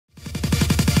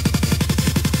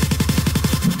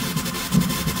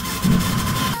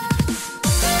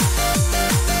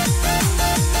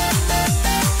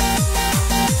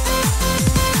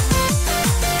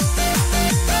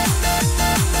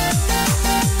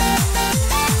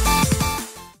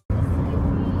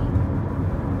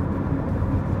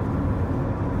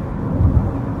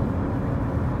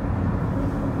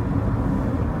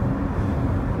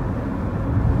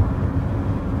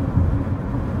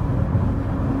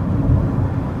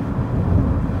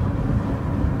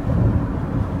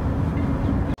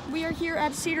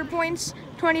at Cedar Point's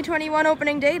 2021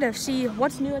 opening day to see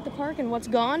what's new at the park and what's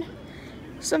gone.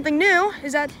 Something new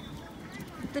is that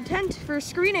the tent for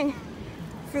screening,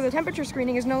 for the temperature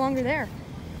screening, is no longer there.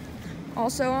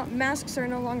 Also, masks are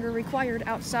no longer required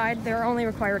outside, they're only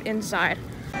required inside.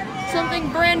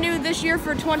 Something brand new this year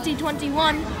for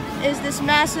 2021 is this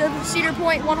massive Cedar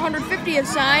Point 150th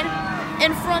sign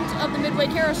in front of the Midway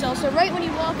Carousel. So right when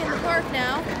you walk in the park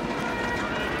now,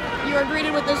 you are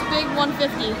greeted with this big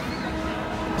 150.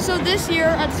 So this year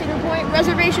at Cedar Point,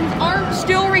 reservations are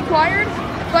still required,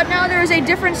 but now there is a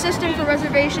different system for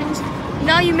reservations.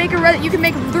 Now you can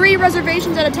make 3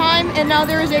 reservations at a time, and now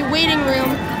there is a waiting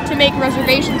room to make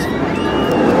reservations.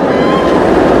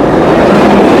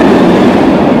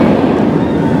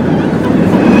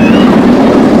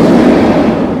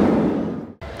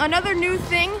 Another new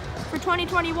thing for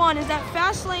 2021 is that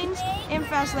Fast Lanes and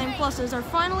Fast Lane Pluses are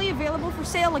finally available for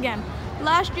sale again.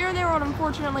 Last year they were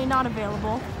unfortunately not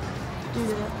available due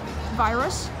to the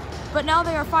virus, but now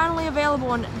they are finally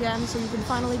available again, so you can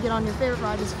finally get on your favorite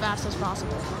ride as fast as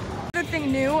possible. Another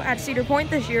thing new at Cedar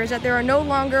Point this year is that there are no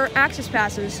longer access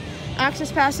passes.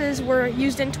 Access passes were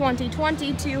used in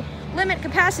 2020 to limit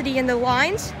capacity in the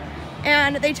lines,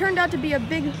 and they turned out to be a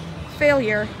big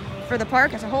failure for the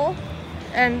park as a whole.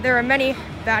 And there are many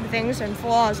bad things and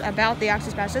flaws about the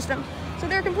access pass system. So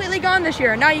they're completely gone this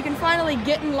year. Now you can finally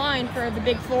get in line for the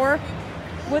Big Four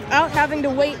without having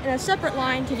to wait in a separate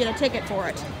line to get a ticket for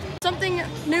it. Something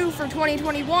new for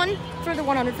 2021 for the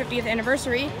 150th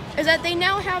anniversary is that they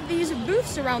now have these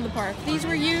booths around the park. These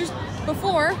were used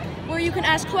before where you can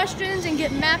ask questions and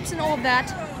get maps and all of that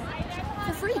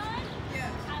for free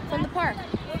from the park.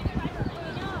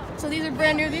 So these are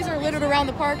brand new. These are littered around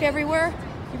the park everywhere.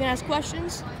 You can ask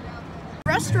questions.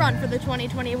 The restaurant for the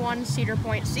 2021 Cedar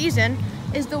Point season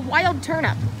is the Wild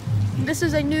Turnip. This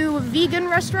is a new vegan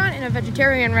restaurant and a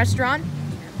vegetarian restaurant.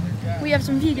 We have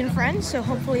some vegan friends, so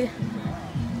hopefully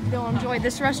they'll enjoy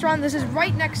this restaurant. This is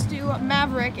right next to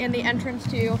Maverick and the entrance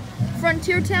to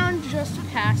Frontier Town, just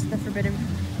past the Forbidden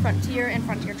Frontier and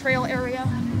Frontier Trail area.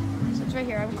 So it's right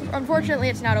here. Unfortunately,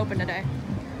 it's not open today.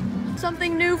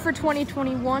 Something new for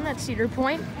 2021 at Cedar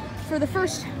Point. For the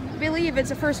first, I believe it's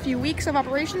the first few weeks of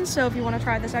operations, so if you want to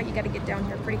try this out, you got to get down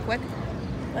here pretty quick.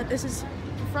 But this is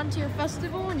the Frontier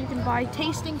Festival, and you can buy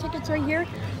tasting tickets right here.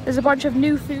 There's a bunch of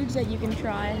new foods that you can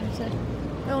try. It's a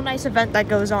real nice event that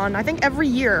goes on, I think, every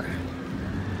year.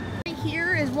 Right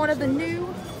here is one of the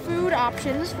new food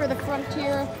options for the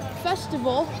Frontier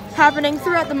Festival happening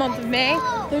throughout the month of May.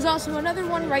 There's also another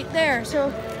one right there. So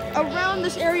around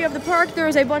this area of the park, there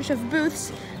is a bunch of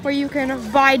booths where you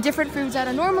can buy different foods that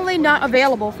are normally not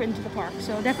available into the park.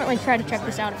 So definitely try to check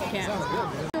this out if you can.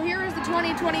 So here is the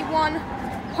 2021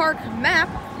 park map.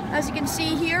 As you can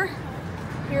see here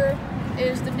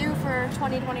is the new for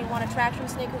 2021 attraction,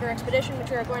 Snake River Expedition,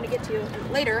 which we are going to get to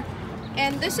later.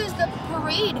 And this is the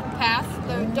parade path,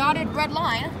 the dotted red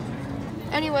line.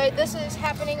 Anyway, this is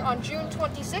happening on June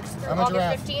 26th through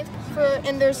August 15th.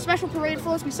 And there's special parade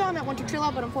floats. We saw them at Winter Trail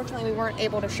Out, but unfortunately we weren't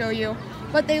able to show you.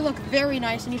 But they look very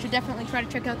nice, and you should definitely try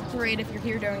to check out the parade if you're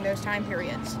here during those time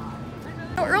periods.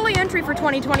 So early entry for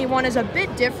 2021 is a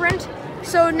bit different.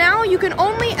 So now you can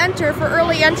only enter for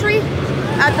early entry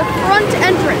at the front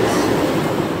entrance.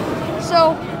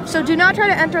 So do not try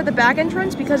to enter the back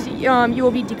entrance because you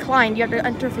will be declined. You have to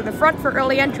enter for the front for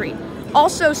early entry.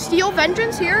 Also, Steel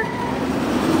Vengeance here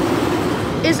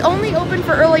is only open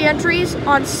for early entries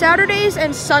on Saturdays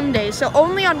and Sundays. So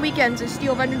only on weekends is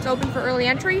Steel Vengeance open for early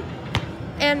entry.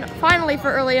 And finally,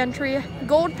 for early entry,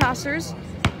 Gold Passers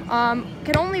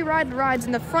can only ride the rides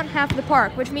in the front half of the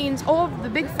park, which means all of the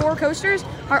Big Four coasters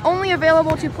are only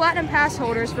available to Platinum Pass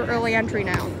holders for early entry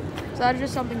now. So that's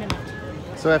just something to note.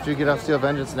 So after you get off Steel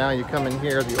Vengeance now, you come in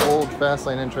here, the old fast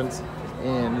lane entrance,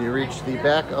 and you reach the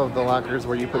back of the lockers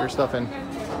where you put your stuff in.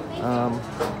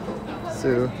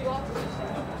 So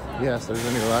yes, there's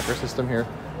a new locker system here.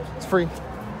 It's free.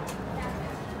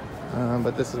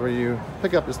 But this is where you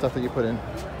pick up the stuff that you put in.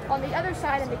 On the other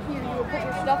side of the queue, you will put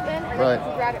your stuff in, and then you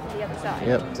can grab it from the other side.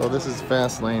 Yep, so this is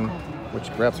fast lane, which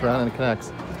wraps around and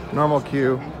connects. Normal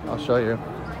queue, I'll show you.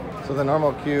 So the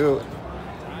normal queue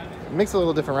makes a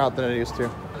little different route than it used to.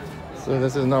 So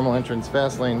this is normal entrance,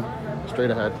 fast lane,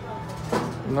 straight ahead.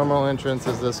 Normal entrance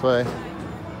is this way.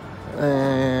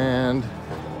 And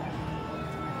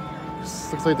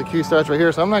looks like the queue starts right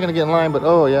here, so I'm not gonna get in line, but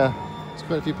oh yeah, there's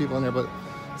quite a few people in there. But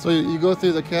so you go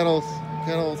through the cattle's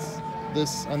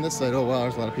this on this side. Oh wow,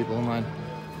 there's a lot of people in line.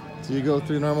 So you go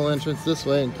through normal entrance this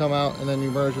way and come out, and then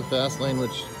you merge with fast lane,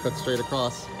 which cuts straight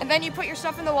across. And then you put your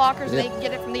stuff in the lockers, and they can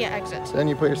get it from the exit. Then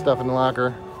you put your stuff in the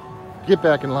locker, get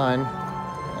back in line,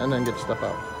 and then get your stuff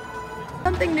out.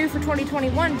 Something new for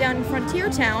 2021 down in Frontier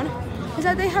Town is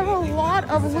that they have a lot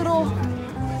of little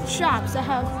shops that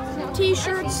have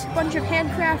t-shirts, a bunch of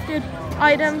handcrafted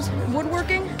items,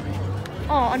 woodworking.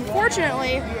 Oh,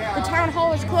 unfortunately, the town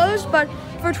hall is closed, but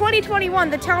for 2021,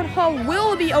 the town hall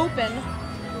will be open,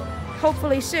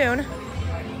 hopefully soon.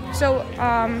 So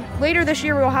later this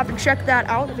year, we'll have to check that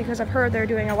out because I've heard they're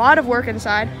doing a lot of work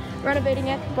inside, renovating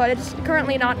it, but it's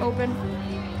currently not open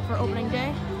for opening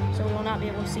day, so we will not be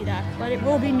able to see that. But it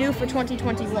will be new for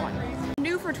 2021.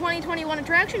 New for 2021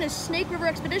 attraction is Snake River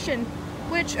Expedition,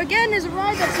 which again is a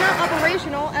ride that's not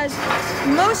operational, as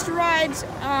most rides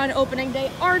on opening day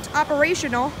aren't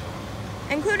operational,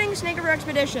 including Snake River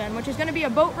Expedition, which is going to be a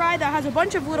boat ride that has a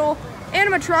bunch of little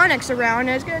animatronics around, and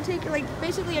it's going to take like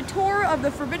basically a tour of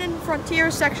the Forbidden Frontier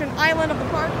section island of the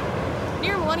park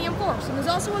near Millennium Force. And there's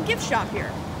also a gift shop here,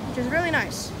 which is really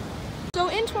nice. So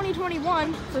in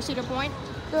 2021 for Cedar Point,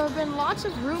 there have been lots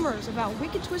of rumors about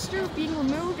Wicked Twister being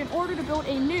removed in order to build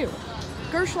a new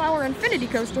Gerstlauer Infinity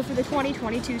Coaster for the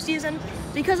 2022 season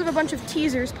because of a bunch of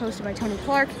teasers posted by Tony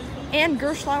Clark and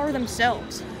Gerstlauer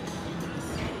themselves.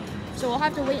 So we'll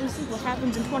have to wait and see what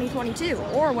happens in 2022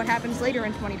 or what happens later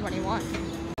in 2021.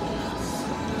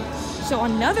 So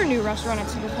another new restaurant at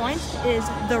Cedar Point is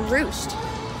The Roost.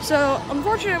 So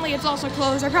unfortunately it's also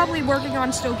closed. They're probably working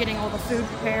on still getting all the food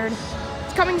prepared.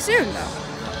 It's coming soon though.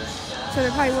 So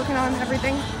they're probably working on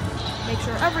everything. Make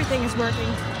sure everything is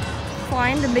working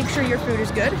fine to make sure your food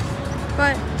is good.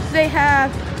 But they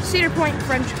have Cedar Point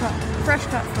fresh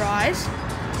cut fries.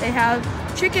 They have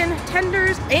chicken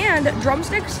tenders and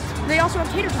drumsticks. They also have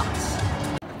tater tots.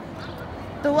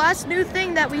 The last new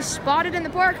thing that we spotted in the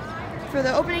park for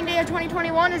the opening day of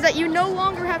 2021 is that you no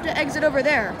longer have to exit over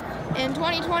there. In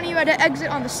 2020 you had to exit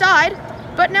on the side,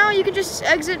 but now you can just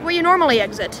exit where you normally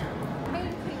exit.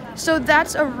 So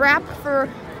that's a wrap for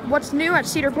what's new at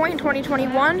Cedar Point in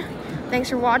 2021. Thanks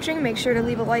for watching. Make sure to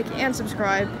leave a like and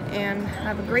subscribe, and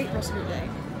have a great rest of your day.